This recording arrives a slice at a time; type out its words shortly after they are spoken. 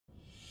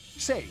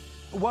Say,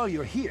 while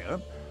you're here,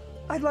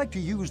 I'd like to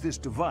use this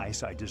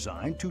device I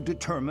designed to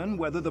determine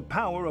whether the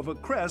power of a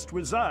crest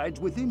resides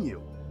within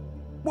you.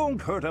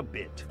 Won't hurt a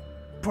bit.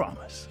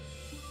 Promise.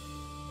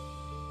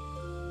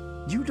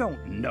 You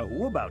don't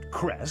know about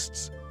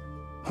crests?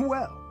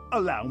 Well,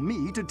 allow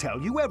me to tell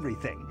you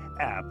everything,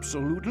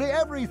 absolutely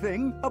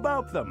everything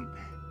about them.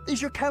 Is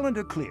your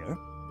calendar clear?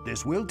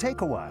 This will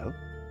take a while.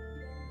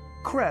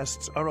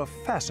 Crests are a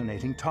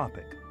fascinating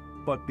topic,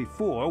 but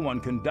before one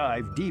can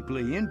dive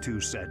deeply into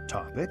said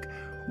topic,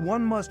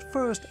 one must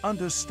first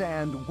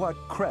understand what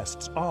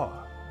crests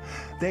are.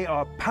 They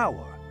are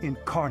power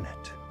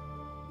incarnate.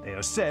 They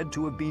are said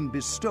to have been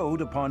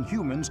bestowed upon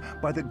humans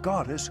by the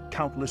goddess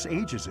countless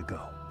ages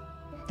ago.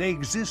 They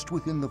exist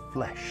within the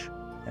flesh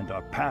and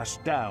are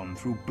passed down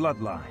through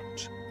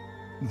bloodlines.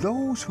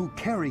 Those who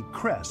carry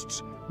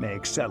crests may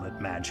excel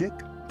at magic,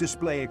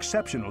 display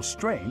exceptional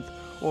strength,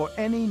 or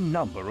any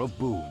number of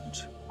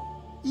boons.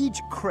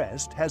 Each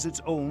crest has its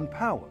own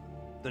power,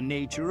 the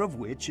nature of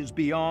which is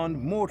beyond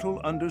mortal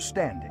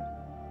understanding.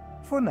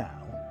 For now.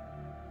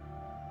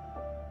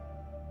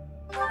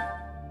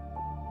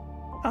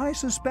 I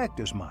suspect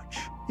as much,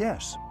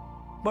 yes.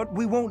 But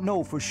we won't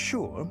know for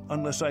sure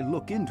unless I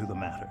look into the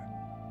matter.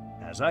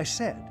 As I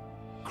said,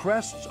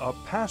 crests are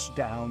passed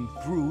down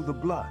through the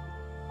blood.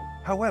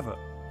 However,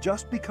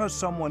 just because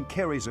someone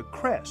carries a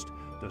crest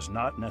does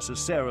not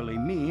necessarily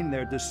mean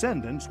their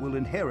descendants will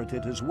inherit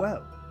it as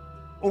well.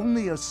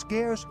 Only a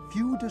scarce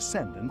few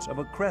descendants of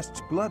a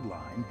crest's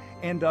bloodline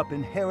end up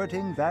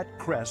inheriting that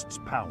crest's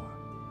power.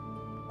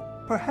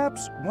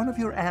 Perhaps one of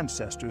your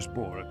ancestors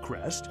bore a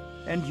crest,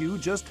 and you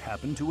just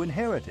happen to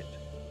inherit it.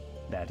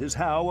 That is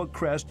how a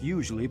crest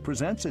usually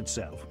presents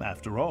itself,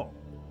 after all.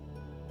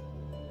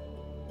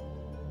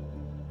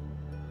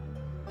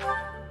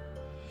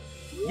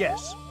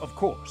 Yes, of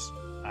course.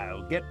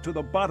 I'll get to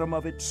the bottom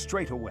of it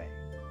straight away.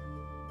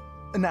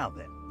 Now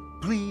then,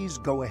 please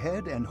go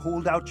ahead and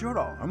hold out your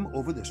arm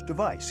over this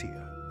device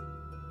here.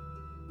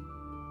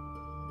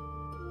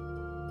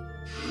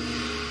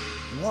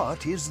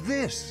 What is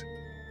this?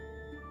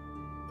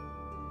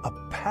 A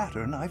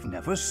pattern I've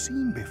never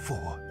seen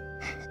before.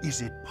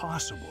 Is it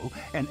possible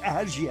an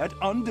as yet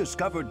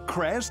undiscovered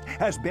crest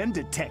has been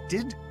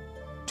detected?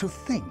 To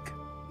think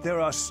there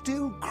are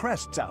still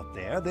crests out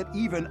there that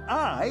even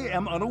I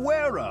am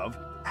unaware of.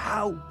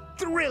 How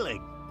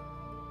thrilling!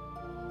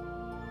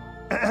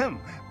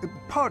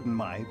 Pardon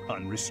my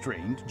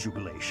unrestrained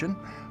jubilation.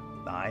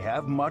 I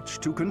have much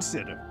to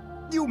consider.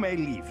 You may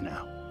leave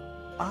now.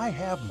 I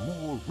have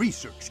more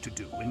research to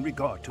do in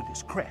regard to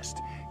this crest.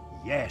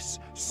 Yes,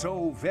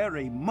 so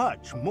very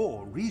much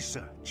more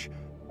research.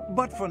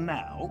 But for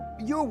now,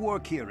 your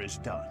work here is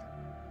done.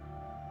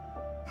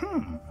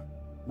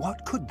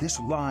 What could this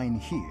line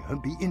here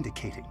be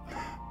indicating?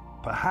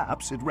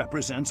 Perhaps it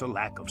represents a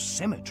lack of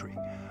symmetry.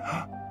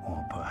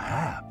 Or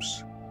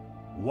perhaps...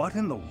 What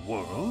in the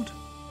world?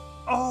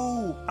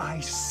 Oh, I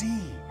see.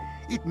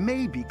 It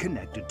may be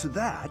connected to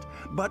that,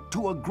 but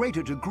to a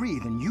greater degree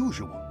than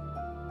usual.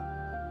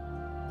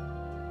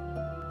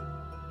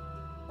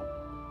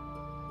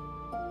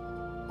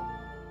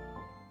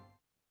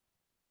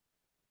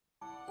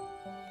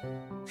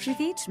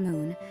 With each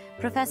moon,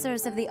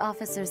 professors of the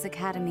Officers'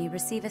 Academy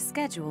receive a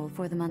schedule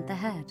for the month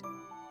ahead.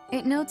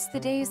 It notes the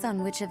days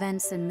on which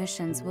events and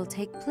missions will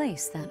take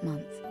place that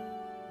month.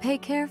 Pay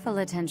careful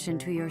attention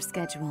to your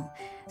schedule,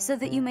 so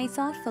that you may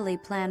thoughtfully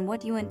plan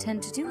what you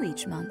intend to do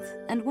each month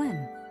and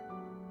when.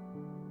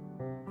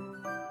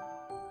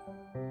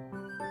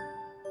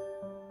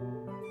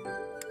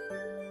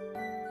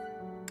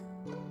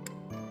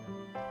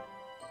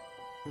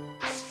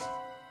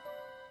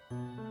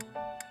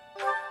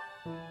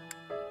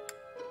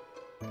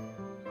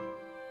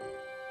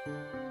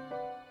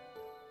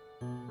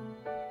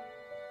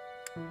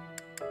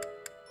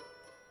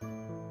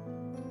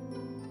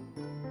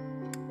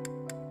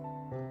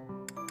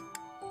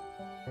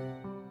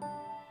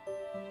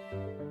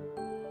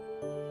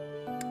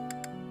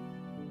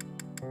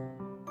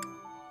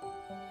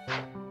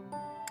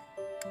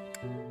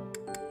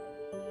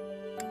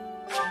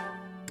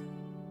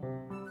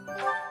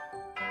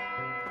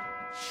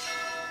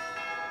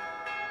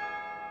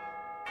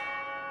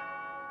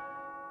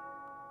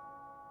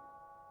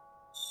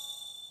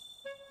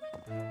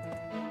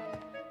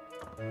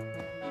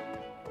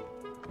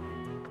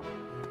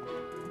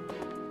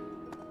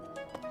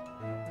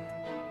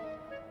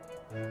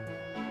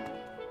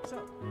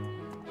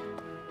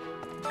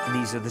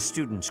 These are the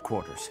students'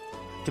 quarters.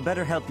 To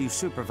better help you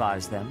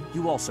supervise them,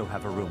 you also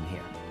have a room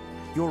here.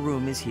 Your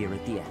room is here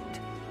at the end.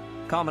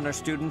 Commoner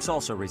students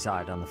also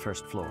reside on the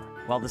first floor,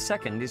 while the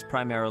second is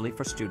primarily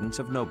for students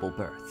of noble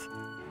birth.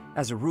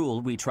 As a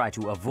rule, we try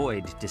to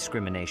avoid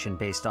discrimination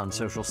based on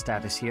social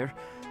status here,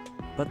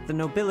 but the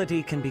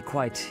nobility can be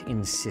quite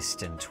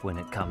insistent when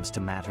it comes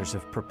to matters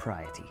of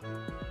propriety.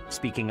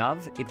 Speaking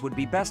of, it would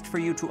be best for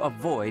you to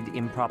avoid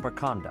improper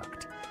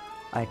conduct.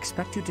 I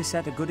expect you to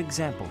set a good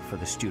example for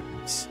the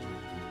students.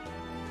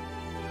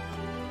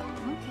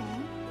 Okay.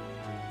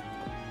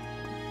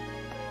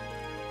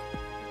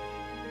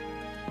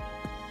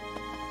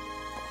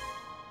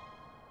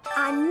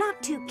 I'm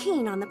not too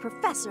keen on the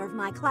professor of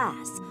my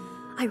class.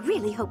 I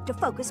really hope to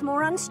focus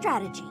more on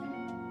strategy.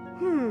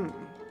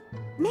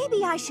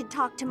 Maybe I should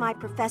talk to my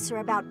professor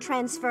about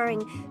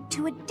transferring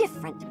to a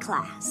different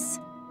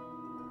class.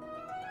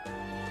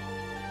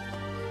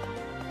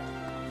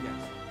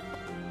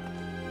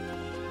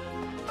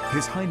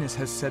 His Highness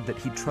has said that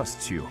he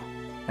trusts you,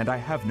 and I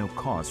have no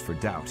cause for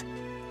doubt.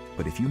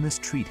 But if you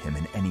mistreat him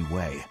in any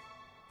way,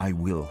 I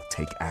will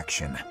take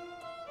action.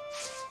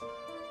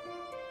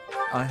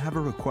 I have a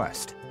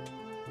request.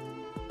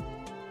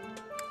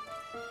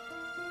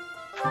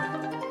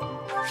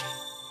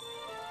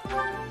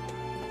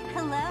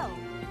 Hello.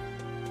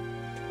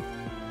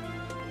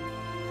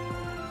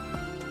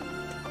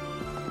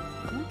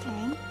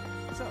 Okay.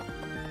 So,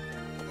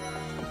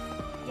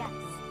 Yes.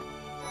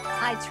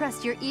 I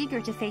trust you're eager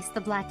to face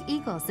the Black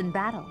Eagles in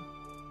battle.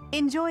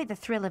 Enjoy the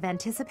thrill of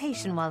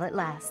anticipation while it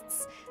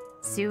lasts.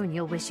 Soon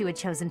you'll wish you had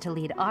chosen to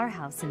lead our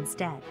house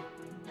instead.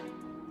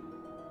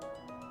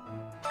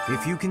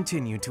 if you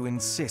continue to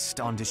insist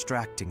on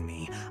distracting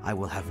me, I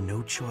will have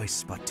no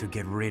choice but to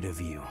get rid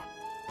of you.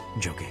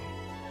 Joking,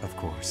 of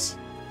course.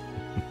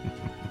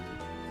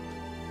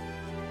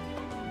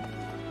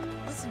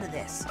 Listen to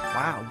this.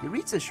 Wow,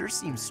 Yuritsa sure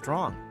seems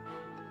strong.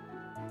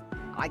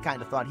 I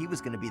kind of thought he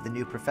was going to be the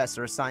new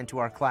professor assigned to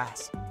our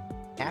class.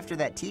 After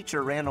that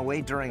teacher ran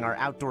away during our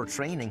outdoor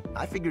training,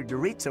 I figured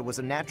Yuritsa was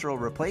a natural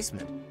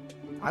replacement.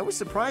 I was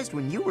surprised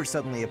when you were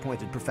suddenly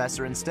appointed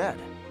professor instead.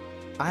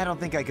 I don't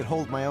think I could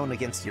hold my own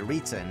against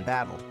Yuritsa in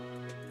battle.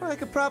 I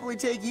could probably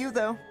take you,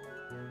 though.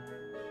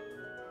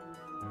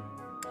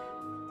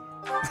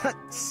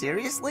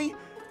 Seriously?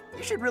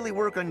 You should really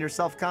work on your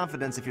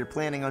self-confidence if you're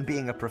planning on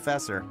being a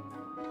professor.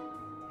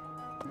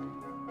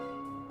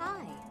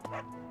 Hi.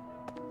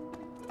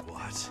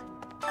 What?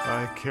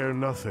 I care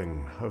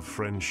nothing of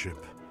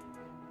friendship.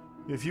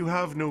 If you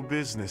have no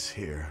business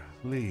here,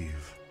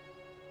 leave.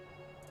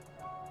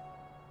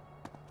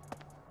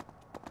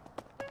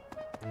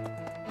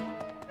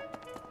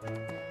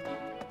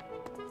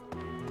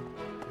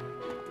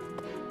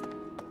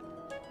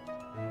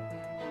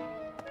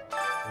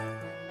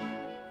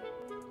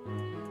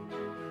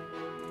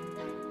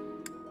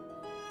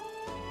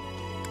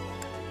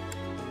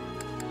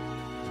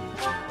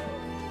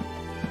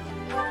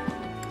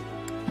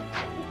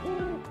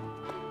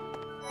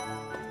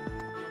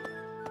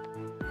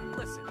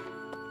 Listen.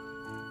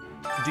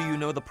 Do you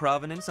know the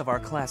provenance of our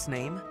class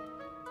name?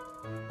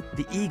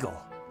 The eagle.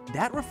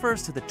 That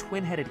refers to the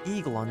twin-headed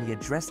eagle on the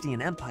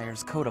Adrestian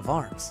Empire's coat of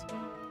arms.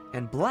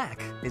 And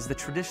black is the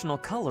traditional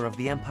color of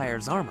the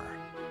Empire's armor.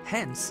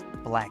 Hence,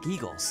 black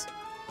eagles.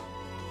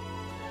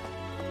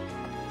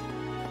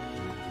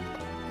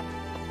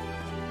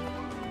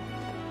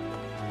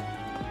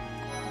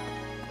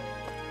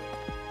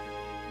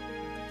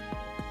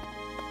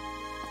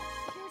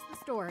 Here's the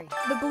story.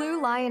 The Blue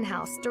Lion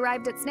House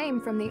derived its name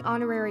from the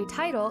honorary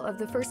title of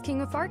the first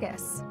king of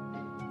Fargus.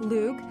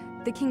 Lug,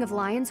 the king of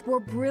lions, wore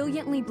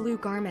brilliantly blue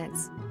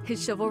garments.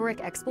 His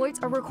chivalric exploits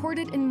are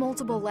recorded in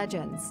multiple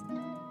legends.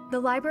 The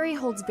library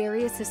holds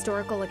various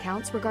historical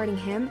accounts regarding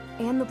him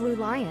and the Blue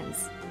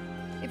Lions.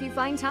 If you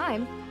find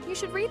time, you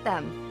should read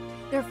them.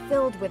 They're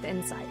filled with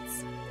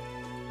insights.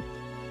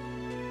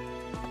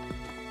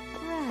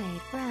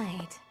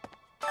 Right.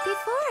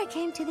 Before I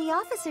came to the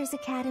Officers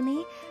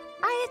Academy,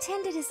 I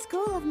attended a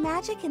school of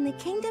magic in the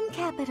Kingdom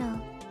Capital.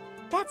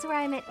 That's where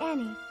I met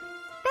Annie.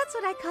 That's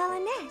what I call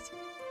Annette.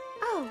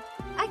 Oh,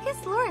 I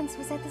guess Lawrence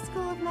was at the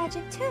School of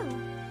Magic too.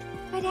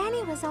 But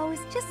Annie was always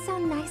just so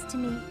nice to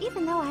me,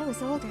 even though I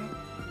was older.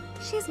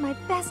 She's my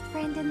best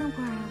friend in the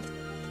world.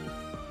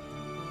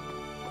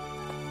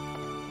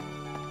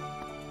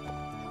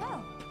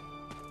 Hello.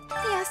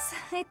 Yes,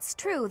 it's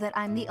true that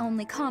I'm the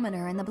only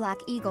commoner in the Black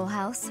Eagle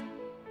house.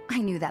 I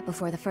knew that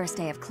before the first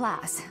day of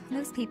class.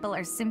 Those people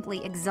are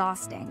simply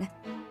exhausting.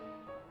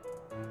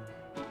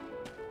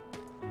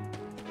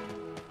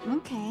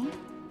 Okay.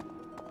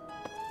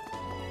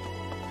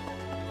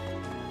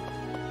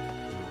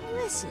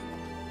 Listen.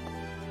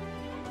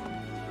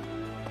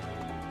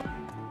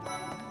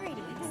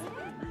 Greetings.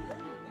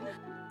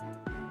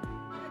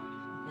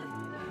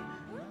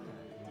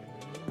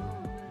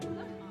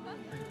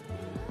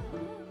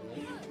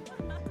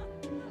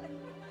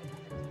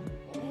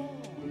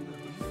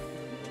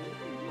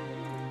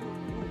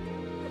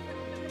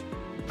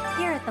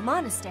 Here at the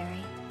monastery,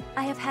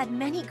 I have had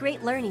many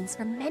great learnings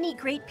from many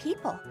great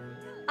people.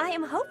 I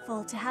am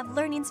hopeful to have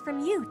learnings from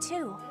you,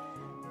 too.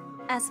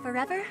 As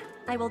forever,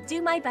 I will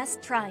do my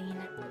best trying.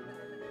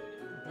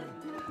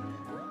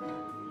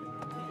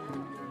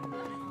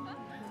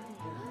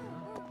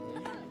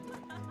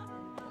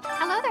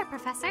 Hello there,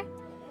 Professor.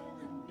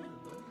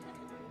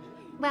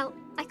 Well,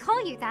 I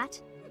call you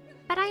that,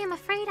 but I am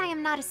afraid I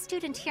am not a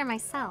student here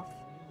myself.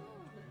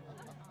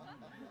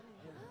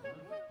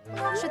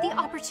 Should the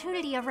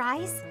opportunity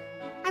arise,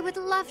 I would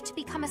love to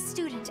become a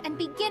student and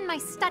begin my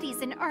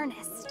studies in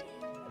earnest.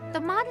 The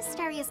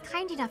monastery is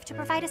kind enough to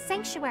provide a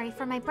sanctuary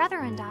for my brother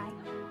and I.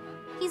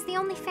 He's the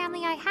only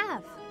family I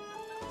have.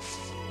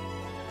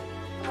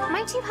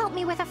 Might you help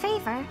me with a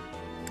favor?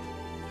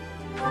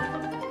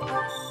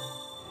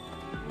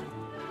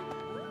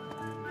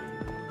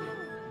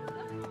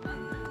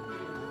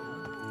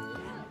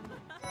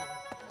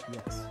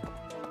 Yes.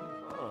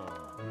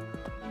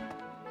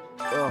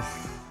 Ugh,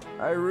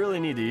 I really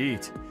need to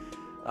eat.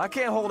 I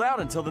can't hold out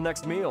until the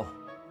next meal.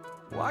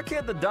 Why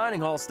can't the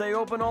dining hall stay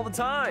open all the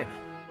time?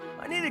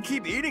 I need to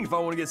keep eating if I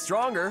want to get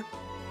stronger.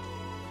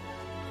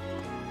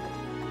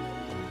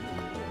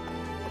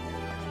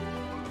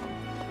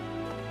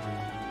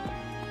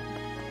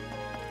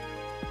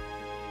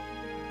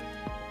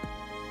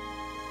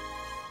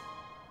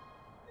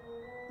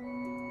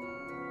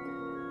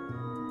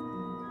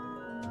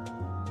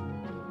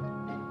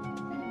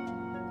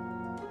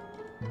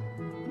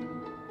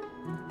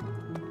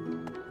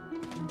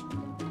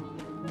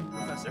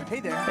 Hey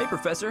there. Hey,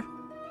 Professor.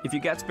 If you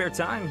got spare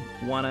time,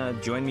 wanna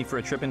join me for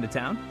a trip into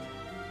town?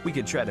 We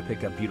could try to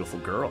pick up beautiful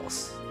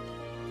girls.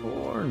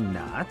 Or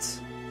not.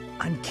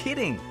 I'm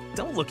kidding.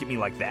 Don't look at me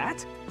like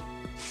that.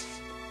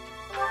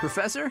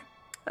 Professor,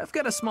 I've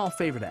got a small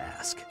favor to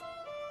ask.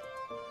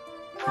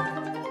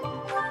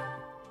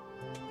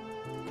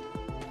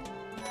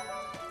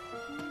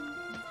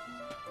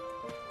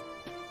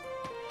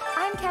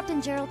 I'm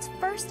Captain Gerald's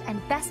first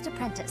and best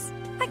apprentice.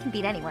 I can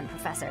beat anyone,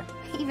 Professor.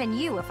 Even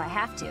you if I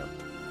have to.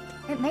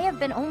 It may have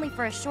been only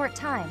for a short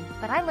time,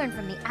 but I learned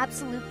from the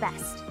absolute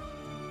best.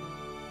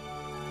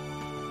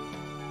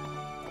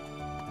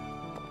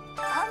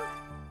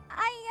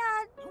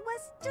 I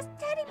was just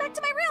heading back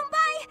to my room.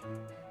 Bye!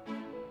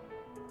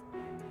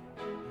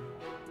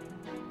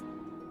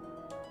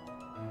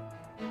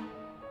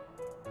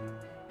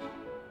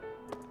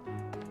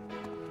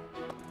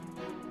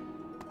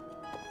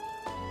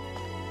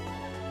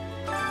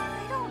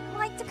 I don't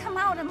like to come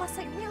out unless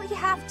I really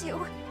have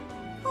to.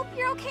 Hope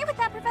you're okay with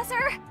that,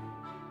 Professor.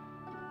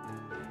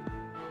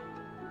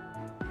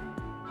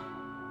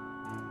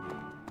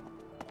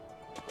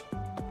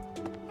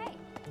 Hey.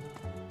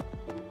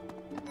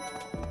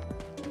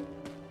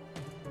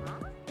 Huh?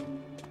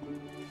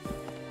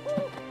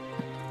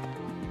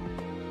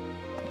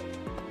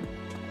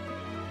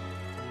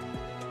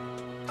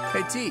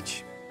 Hey,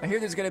 Teach. I hear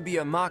there's gonna be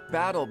a mock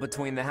battle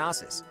between the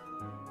houses.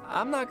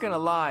 I'm not gonna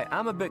lie,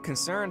 I'm a bit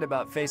concerned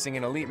about facing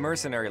an elite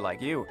mercenary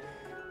like you.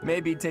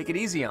 Maybe take it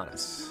easy on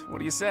us. What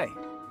do you say?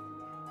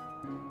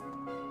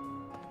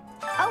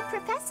 Oh,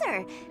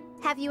 Professor,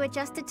 have you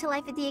adjusted to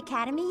life at the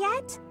Academy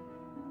yet?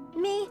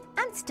 Me?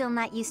 I'm still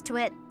not used to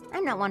it.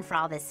 I'm not one for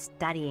all this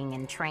studying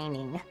and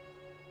training.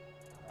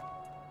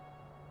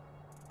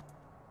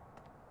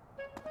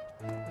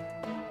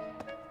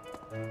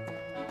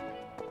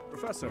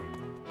 Professor,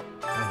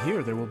 I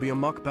hear there will be a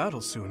mock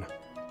battle soon.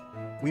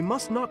 We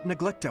must not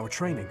neglect our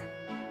training.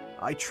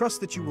 I trust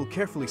that you will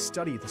carefully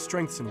study the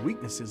strengths and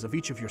weaknesses of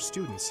each of your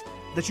students,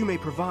 that you may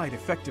provide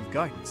effective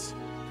guidance.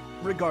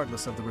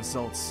 Regardless of the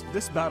results,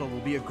 this battle will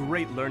be a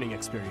great learning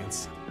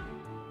experience.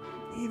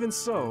 Even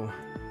so,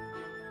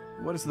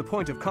 what is the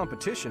point of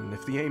competition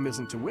if the aim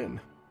isn't to win?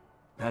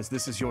 As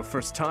this is your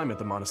first time at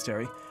the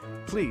monastery,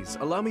 please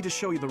allow me to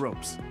show you the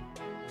ropes.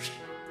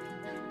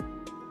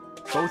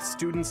 Both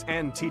students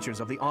and teachers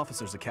of the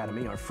Officers'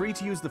 Academy are free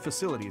to use the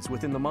facilities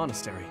within the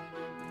monastery.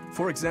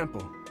 For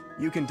example,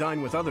 you can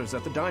dine with others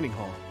at the dining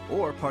hall,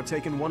 or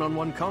partake in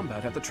one-on-one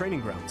combat at the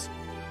training grounds.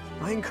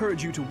 I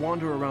encourage you to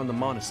wander around the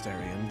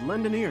monastery and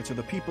lend an ear to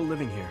the people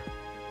living here.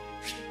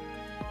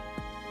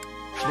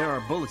 There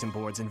are bulletin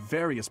boards in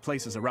various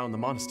places around the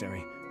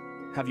monastery.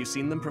 Have you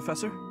seen them,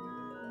 Professor?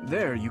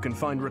 There you can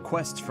find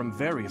requests from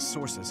various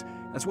sources,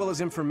 as well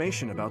as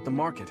information about the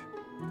market.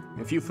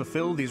 If you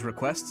fulfill these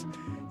requests,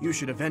 you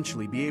should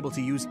eventually be able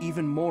to use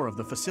even more of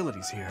the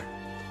facilities here.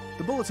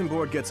 The bulletin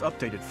board gets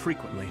updated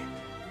frequently.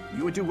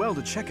 You would do well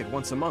to check it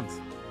once a month.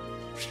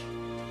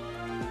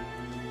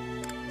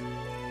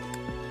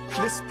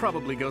 This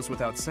probably goes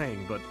without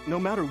saying, but no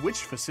matter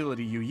which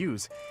facility you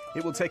use,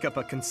 it will take up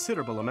a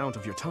considerable amount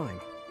of your time.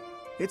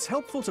 It's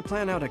helpful to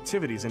plan out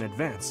activities in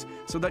advance,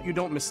 so that you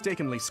don't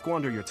mistakenly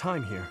squander your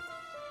time here.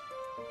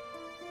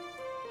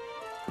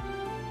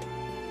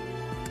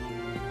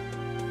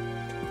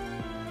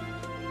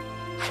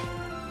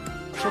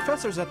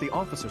 Professors at the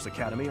Officers'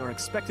 Academy are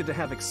expected to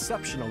have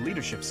exceptional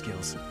leadership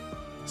skills.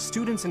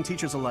 Students and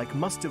teachers alike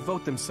must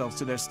devote themselves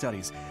to their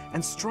studies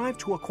and strive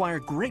to acquire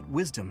great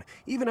wisdom,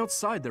 even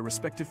outside their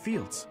respective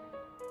fields.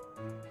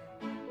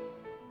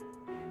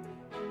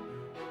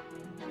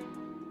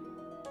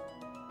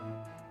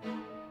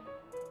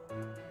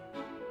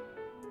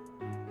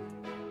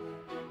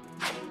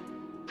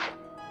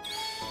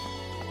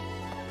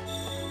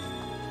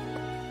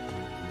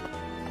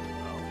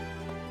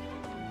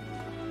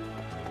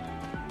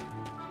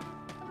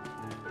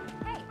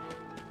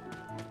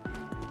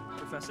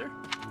 Professor?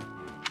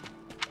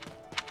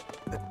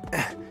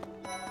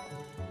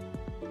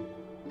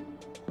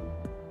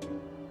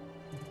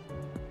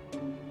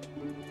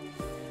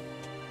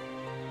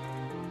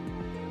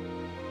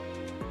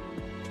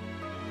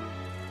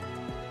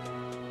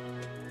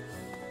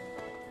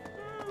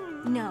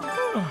 No.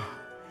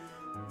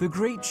 The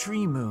Great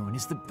Tree Moon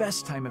is the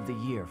best time of the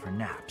year for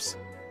naps.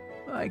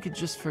 I could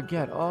just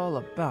forget all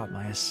about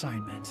my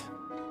assignment.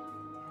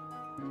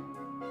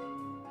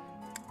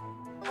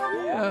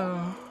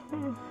 Yeah.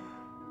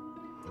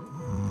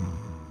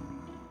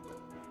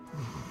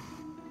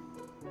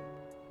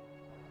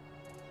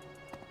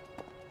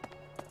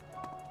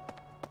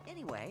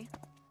 Anyway.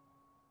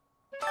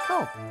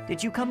 Oh,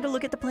 did you come to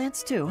look at the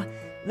plants too?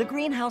 The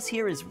greenhouse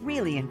here is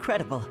really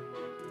incredible.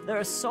 There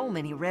are so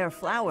many rare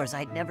flowers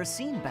I'd never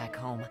seen back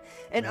home,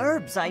 and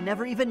herbs I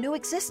never even knew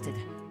existed.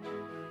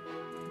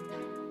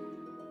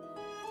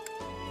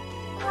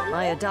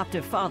 My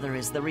adoptive father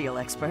is the real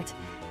expert.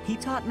 He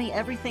taught me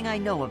everything I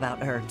know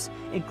about herbs,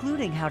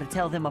 including how to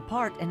tell them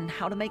apart and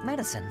how to make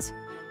medicines.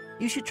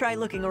 You should try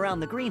looking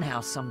around the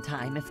greenhouse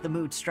sometime if the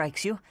mood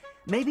strikes you.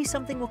 Maybe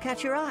something will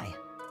catch your eye.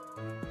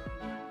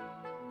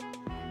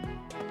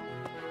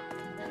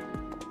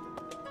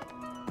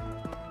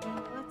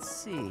 Let's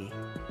see.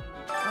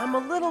 I'm a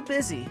little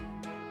busy.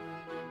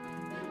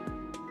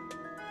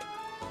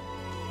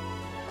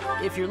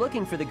 If you're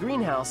looking for the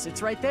greenhouse,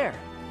 it's right there.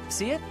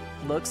 See it?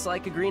 Looks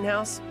like a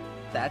greenhouse.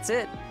 That's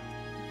it.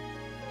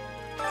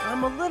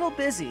 I'm a little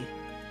busy.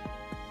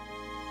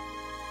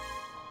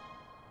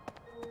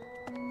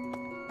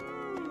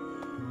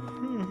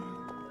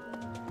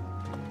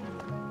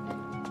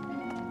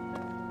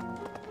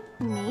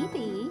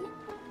 Maybe.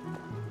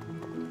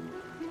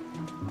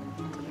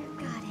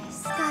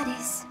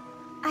 Goddess,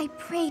 I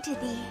pray to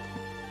thee.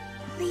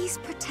 Please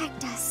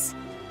protect us.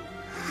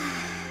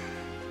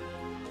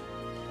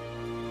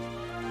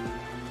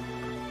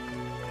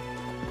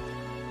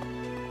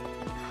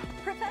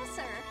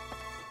 Professor!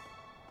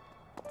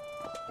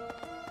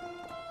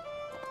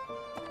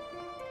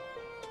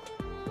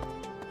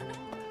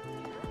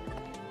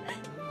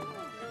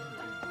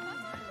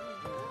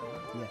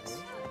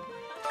 Yes.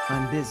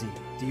 I'm busy.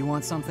 Do you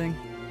want something?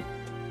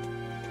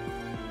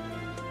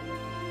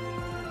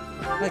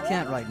 I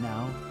can't right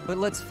now, but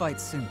let's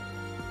fight soon.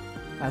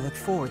 I look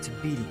forward to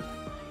beating you.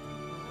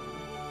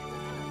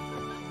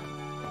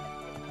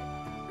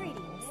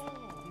 Greetings.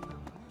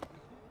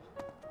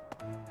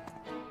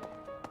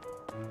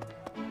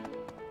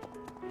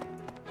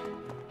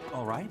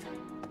 All right.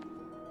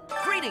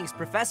 Greetings,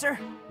 Professor.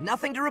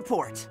 Nothing to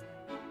report.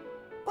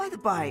 By the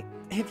by,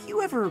 have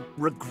you ever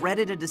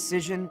regretted a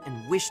decision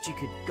and wished you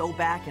could go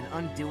back and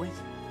undo it?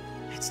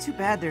 It's too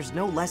bad there's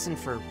no lesson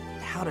for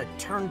how to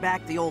turn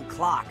back the old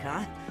clock,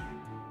 huh?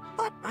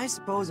 But I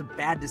suppose a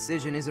bad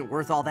decision isn't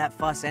worth all that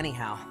fuss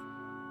anyhow.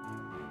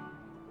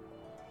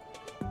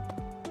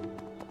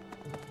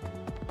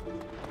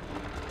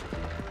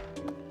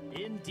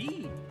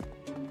 Indeed.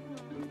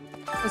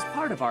 As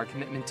part of our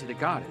commitment to the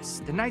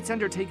goddess, the Knights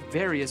undertake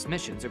various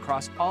missions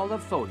across all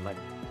of Fodlan.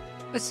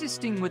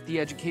 Assisting with the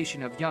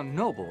education of young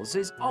nobles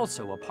is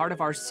also a part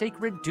of our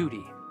sacred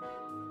duty.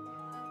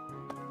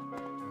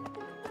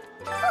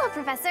 Hello,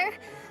 Professor.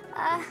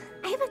 I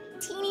have a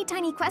teeny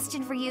tiny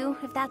question for you,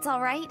 if that's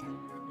all right.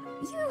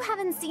 You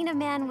haven't seen a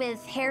man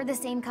with hair the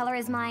same color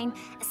as mine,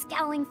 a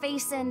scowling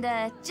face, and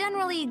a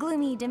generally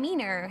gloomy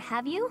demeanor,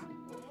 have you?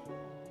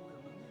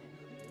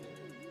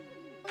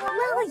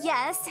 Well,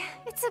 yes.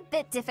 It's a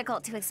bit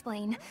difficult to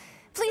explain.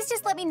 Please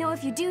just let me know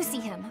if you do see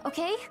him,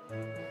 okay?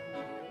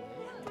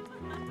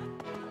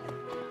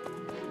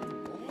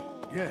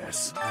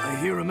 Yes, I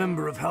hear a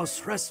member of House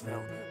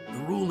Fressfeld, the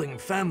ruling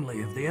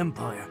family of the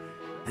Empire,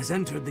 has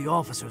entered the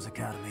Officers'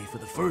 Academy for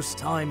the first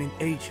time in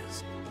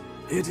ages.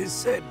 It is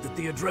said that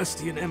the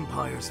Adrestian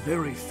Empire's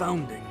very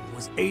founding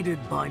was aided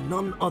by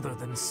none other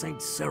than Saint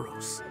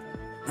Seros.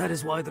 That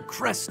is why the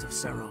crest of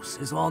Seros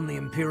is on the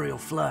Imperial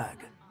flag.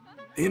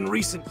 In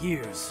recent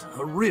years,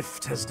 a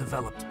rift has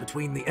developed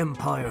between the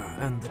Empire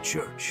and the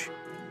Church.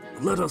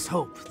 Let us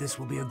hope this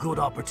will be a good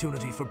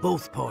opportunity for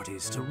both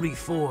parties to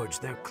reforge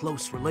their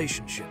close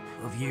relationship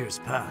of years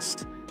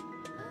past.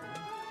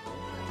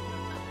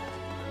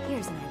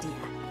 Here's an idea.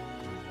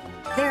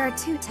 There are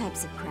two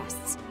types of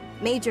crests.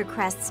 Major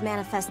crests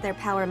manifest their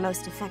power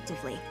most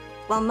effectively,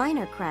 while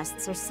minor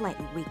crests are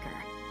slightly weaker.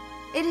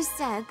 It is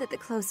said that the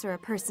closer a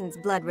person's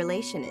blood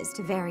relation is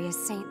to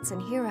various saints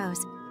and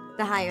heroes,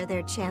 the higher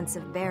their chance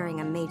of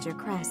bearing a major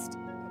crest.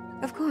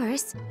 Of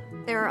course,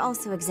 there are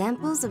also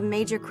examples of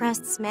major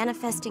crests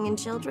manifesting in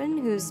children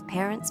whose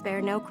parents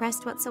bear no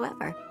crest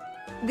whatsoever.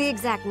 The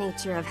exact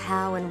nature of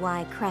how and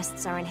why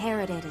crests are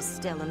inherited is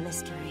still a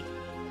mystery.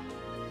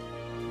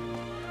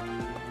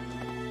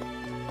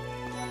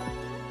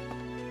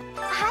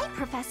 Hi,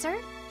 Professor.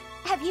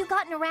 Have you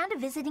gotten around to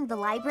visiting the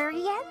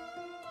library yet?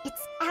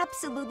 It's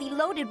absolutely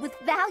loaded with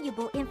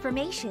valuable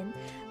information.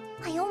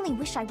 I only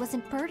wish I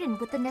wasn't burdened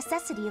with the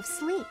necessity of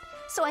sleep,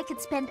 so I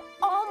could spend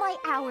all my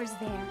hours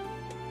there.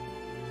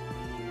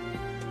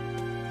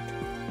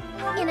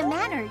 In a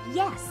manner,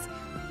 yes.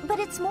 But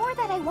it's more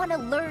that I want to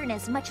learn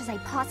as much as I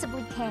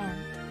possibly can.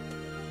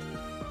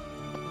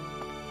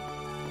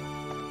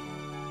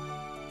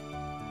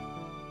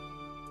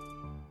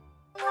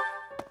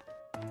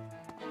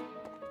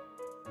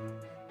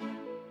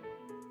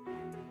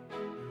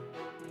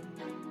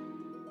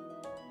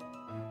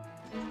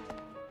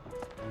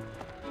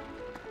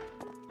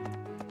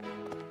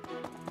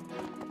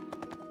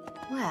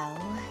 Well,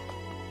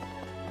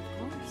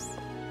 of course.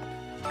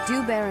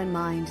 Do bear in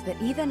mind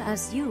that even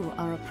as you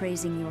are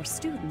appraising your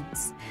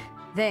students,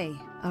 they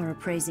are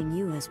appraising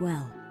you as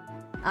well.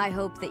 I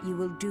hope that you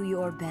will do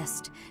your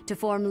best to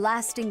form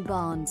lasting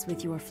bonds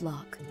with your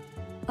flock.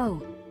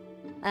 Oh,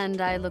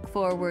 and I look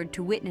forward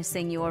to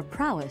witnessing your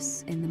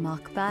prowess in the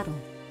mock battle.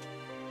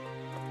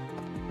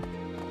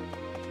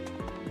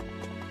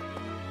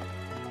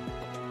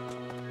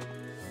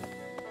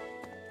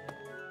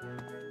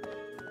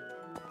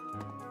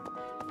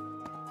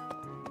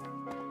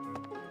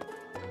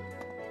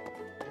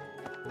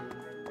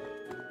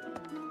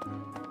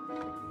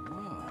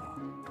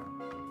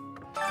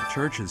 The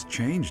church has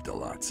changed a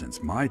lot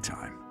since my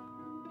time.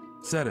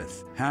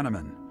 Sedith,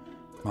 Hanneman,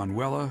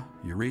 Manuela,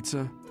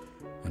 Yuritsa,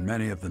 and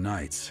many of the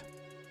knights.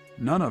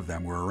 None of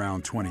them were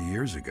around 20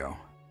 years ago.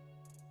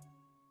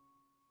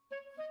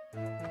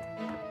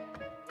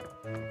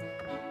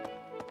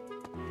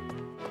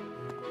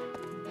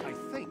 I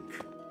think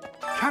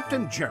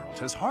Captain Gerald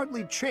has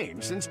hardly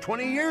changed since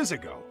 20 years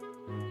ago.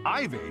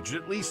 I've aged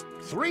at least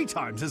 3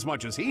 times as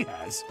much as he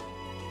has.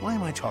 Why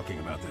am I talking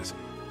about this?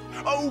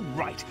 Oh,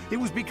 right. It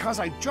was because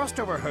I just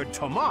overheard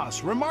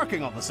Tomas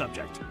remarking on the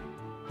subject.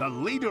 The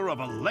leader of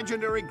a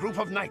legendary group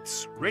of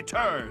knights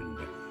returned.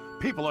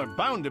 People are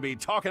bound to be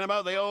talking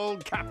about the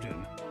old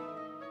captain.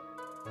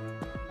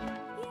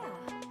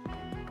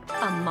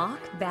 A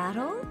mock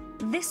battle?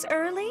 This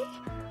early?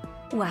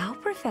 Wow,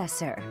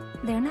 Professor.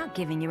 They're not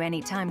giving you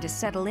any time to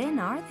settle in,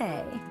 are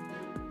they?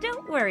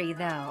 Don't worry,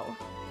 though.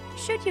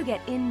 Should you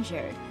get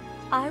injured,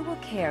 I will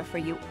care for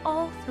you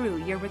all through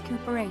your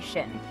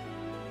recuperation.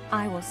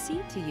 I will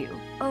see to you,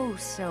 oh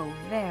so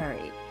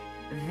very,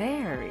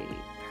 very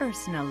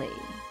personally.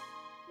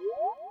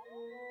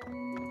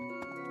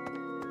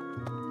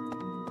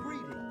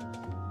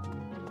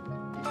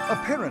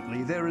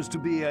 Apparently, there is to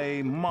be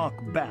a mock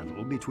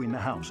battle between the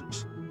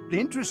houses.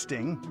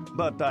 Interesting,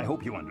 but I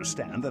hope you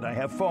understand that I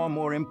have far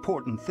more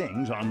important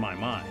things on my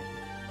mind.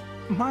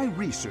 My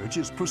research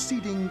is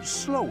proceeding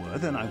slower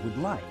than I would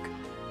like.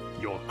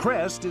 Your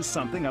crest is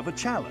something of a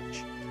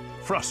challenge.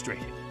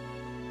 Frustrating,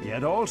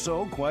 yet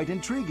also quite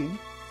intriguing.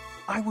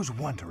 I was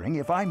wondering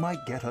if I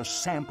might get a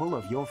sample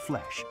of your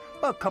flesh.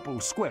 A couple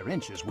square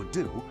inches would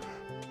do.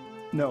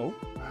 No?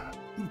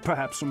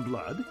 Perhaps some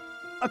blood?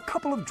 A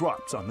couple of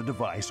drops on the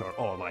device are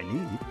all I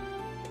need.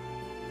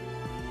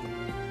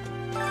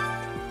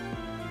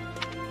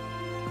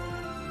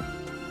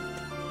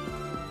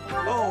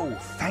 Oh,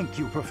 thank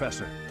you,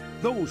 Professor.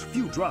 Those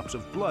few drops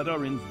of blood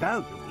are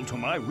invaluable to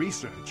my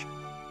research.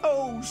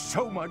 Oh,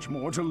 so much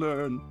more to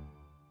learn.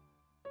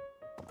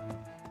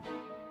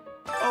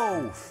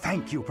 Oh,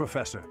 thank you,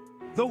 Professor.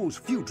 Those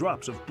few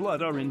drops of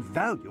blood are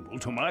invaluable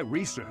to my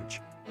research.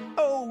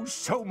 Oh,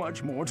 so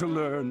much more to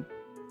learn.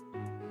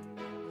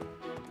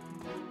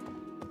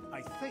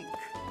 I think...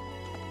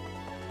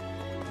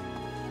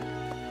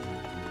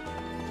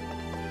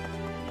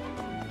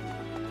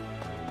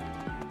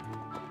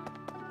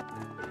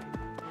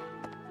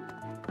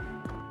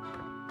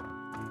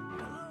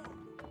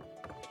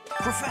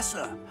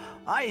 Professor,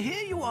 I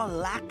hear you are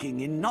lacking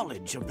in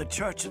knowledge of the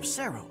Church of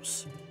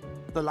Seros.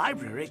 The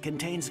library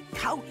contains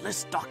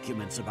countless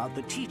documents about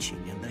the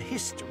teaching and the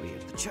history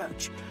of the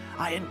Church.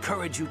 I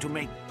encourage you to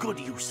make good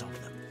use of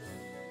them.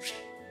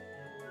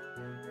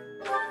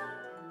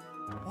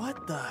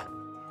 What the...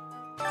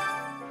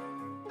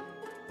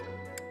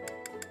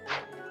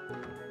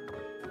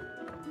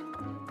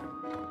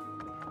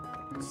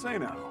 Say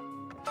now,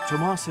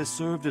 Tomas has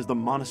served as the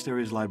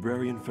monastery's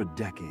librarian for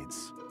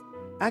decades.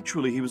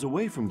 Actually, he was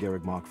away from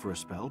Garrigmach for a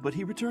spell, but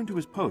he returned to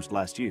his post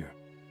last year.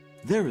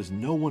 There is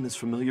no one as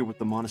familiar with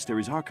the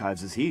monastery's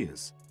archives as he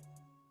is.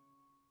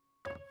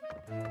 I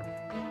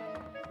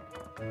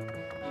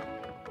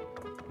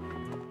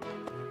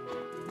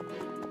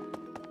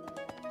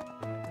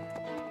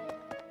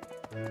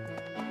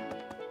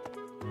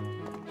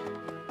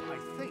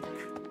think...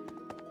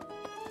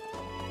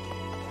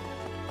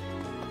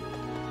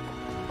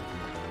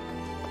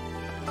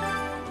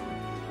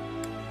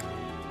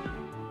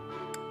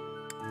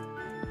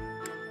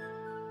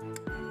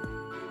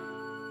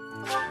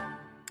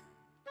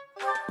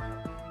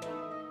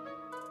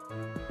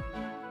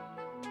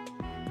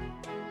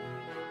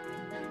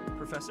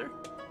 Professor?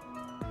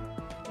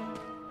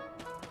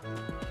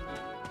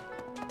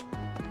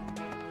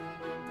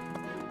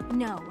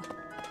 No.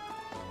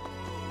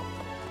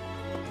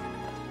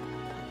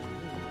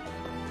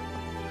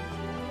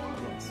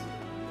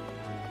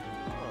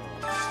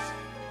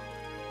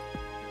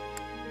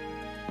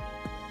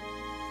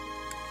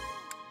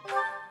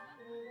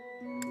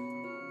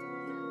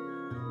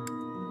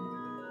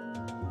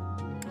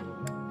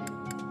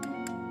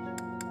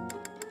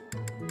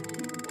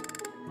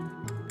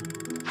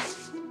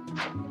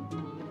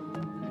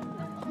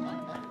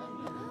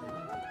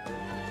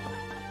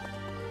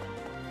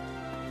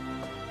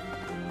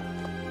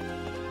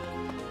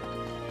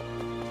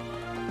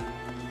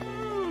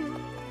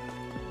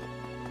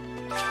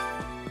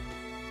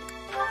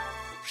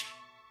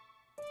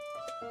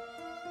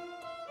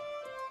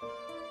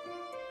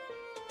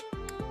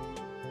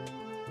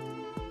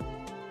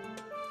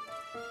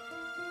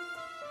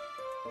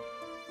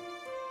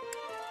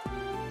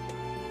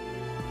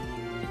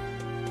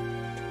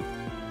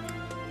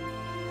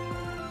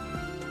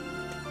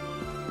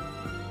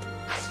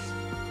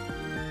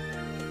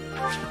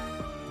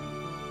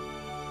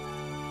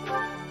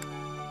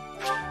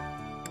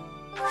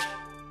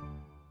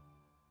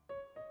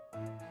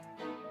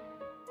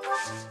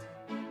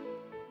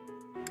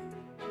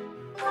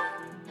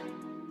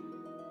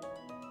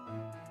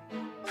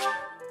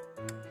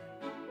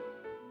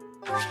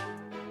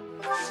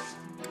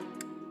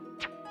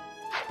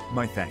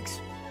 My thanks.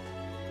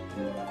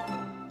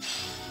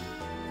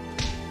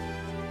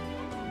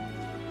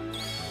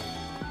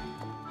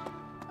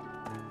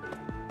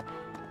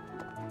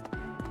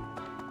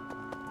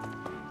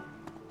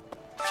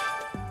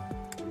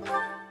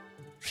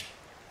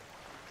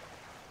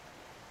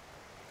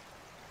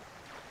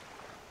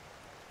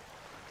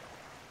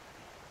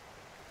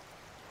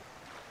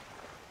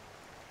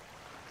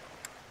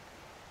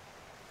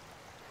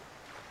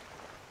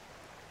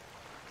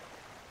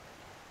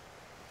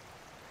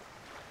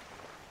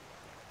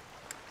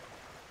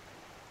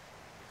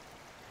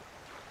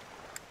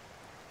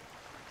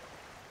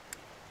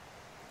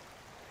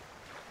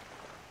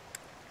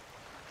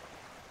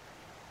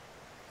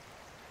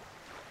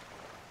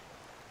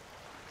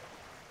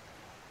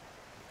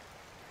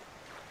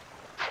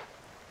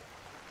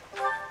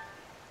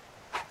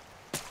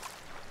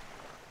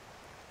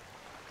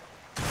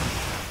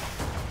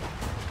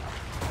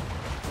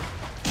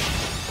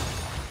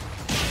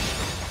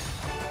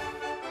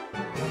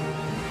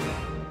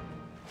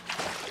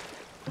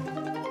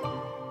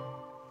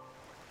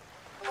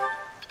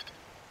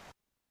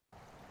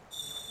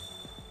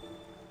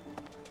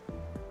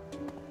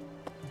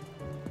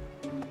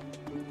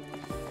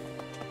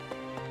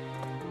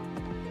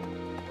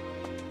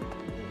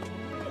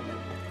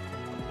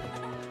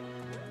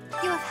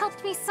 You have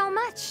helped me so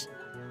much.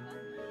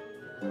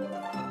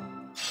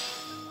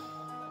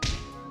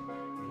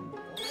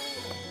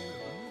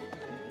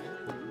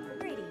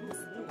 Greetings.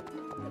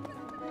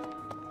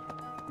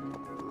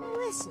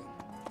 Listen.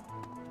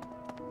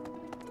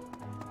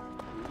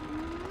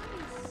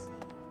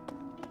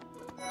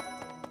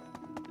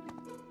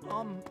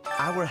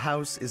 Our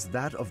house is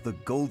that of the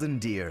Golden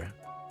Deer.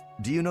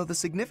 Do you know the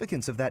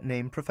significance of that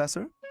name,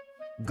 Professor?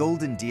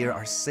 Golden deer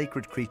are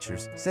sacred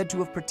creatures, said to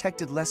have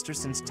protected Leicester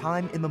since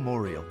time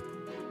immemorial.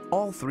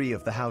 All three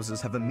of the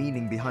houses have a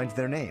meaning behind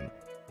their name.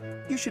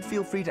 You should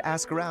feel free to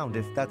ask around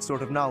if that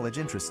sort of knowledge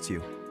interests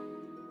you.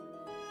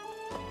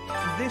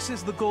 This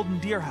is the Golden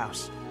Deer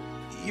House.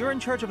 You're in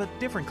charge of a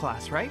different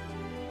class, right?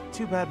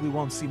 Too bad we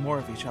won't see more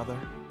of each other.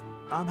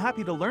 I'm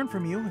happy to learn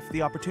from you if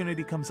the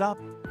opportunity comes up.